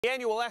The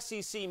annual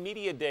SEC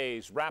Media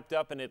Days wrapped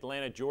up in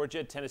Atlanta,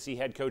 Georgia. Tennessee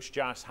head coach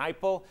Josh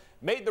Heupel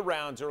made the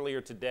rounds earlier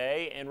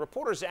today, and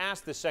reporters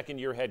asked the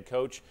second-year head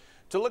coach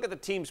to look at the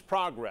team's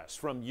progress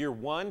from year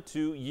one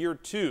to year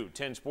two.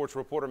 10 Sports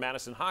reporter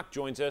Madison Hawk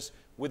joins us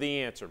with the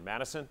answer.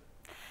 Madison?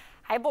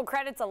 Heupel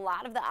credits a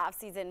lot of the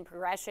offseason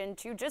progression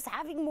to just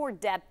having more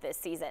depth this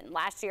season.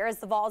 Last year, as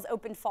the Vols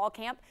opened fall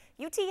camp,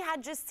 UT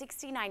had just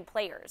 69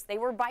 players. They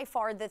were by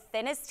far the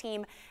thinnest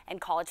team in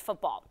college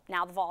football.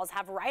 Now the Vols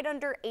have right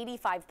under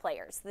 85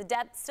 players. The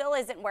depth still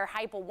isn't where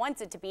Heupel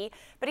wants it to be,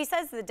 but he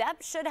says the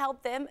depth should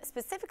help them,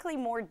 specifically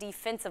more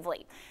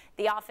defensively.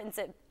 The offense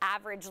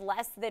averaged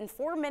less than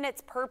 4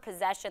 minutes per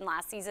possession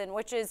last season,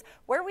 which is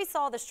where we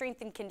saw the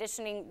strength and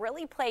conditioning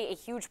really play a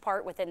huge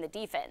part within the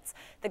defense.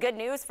 The good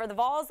news for the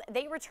Vols,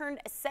 they returned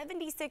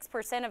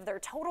 76% of their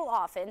total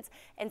offense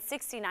and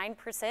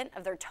 69%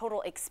 of their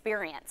total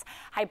experience.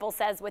 Heupel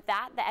says with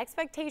that, the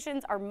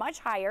expectations are much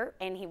higher,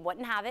 and he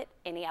wouldn't have it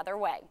any other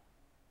way.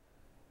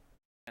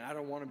 I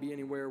don't want to be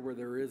anywhere where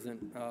there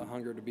isn't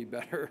hunger to be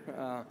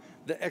better.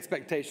 The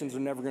expectations are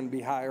never going to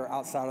be higher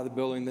outside of the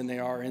building than they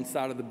are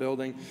inside of the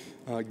building.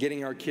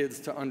 Getting our kids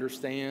to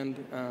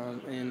understand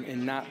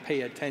and not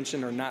pay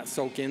attention or not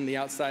soak in the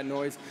outside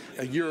noise.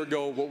 A year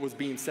ago, what was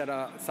being said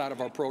outside of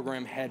our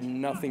program had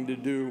nothing to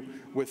do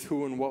with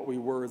who and what we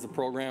were as a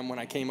program. When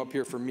I came up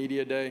here for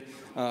Media Day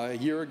a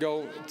year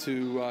ago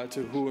to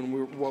who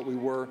and what we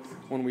were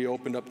when we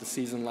opened up the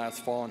season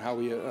last fall and how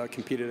we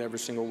competed every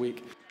single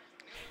week.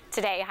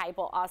 Today,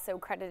 Heupel also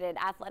credited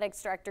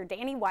Athletics Director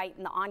Danny White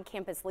and the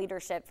on-campus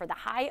leadership for the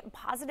high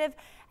positive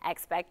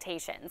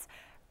expectations.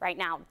 Right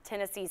now,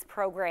 Tennessee's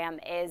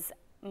program is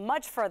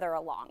much further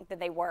along than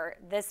they were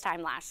this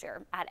time last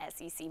year at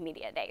SEC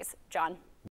Media Days. John?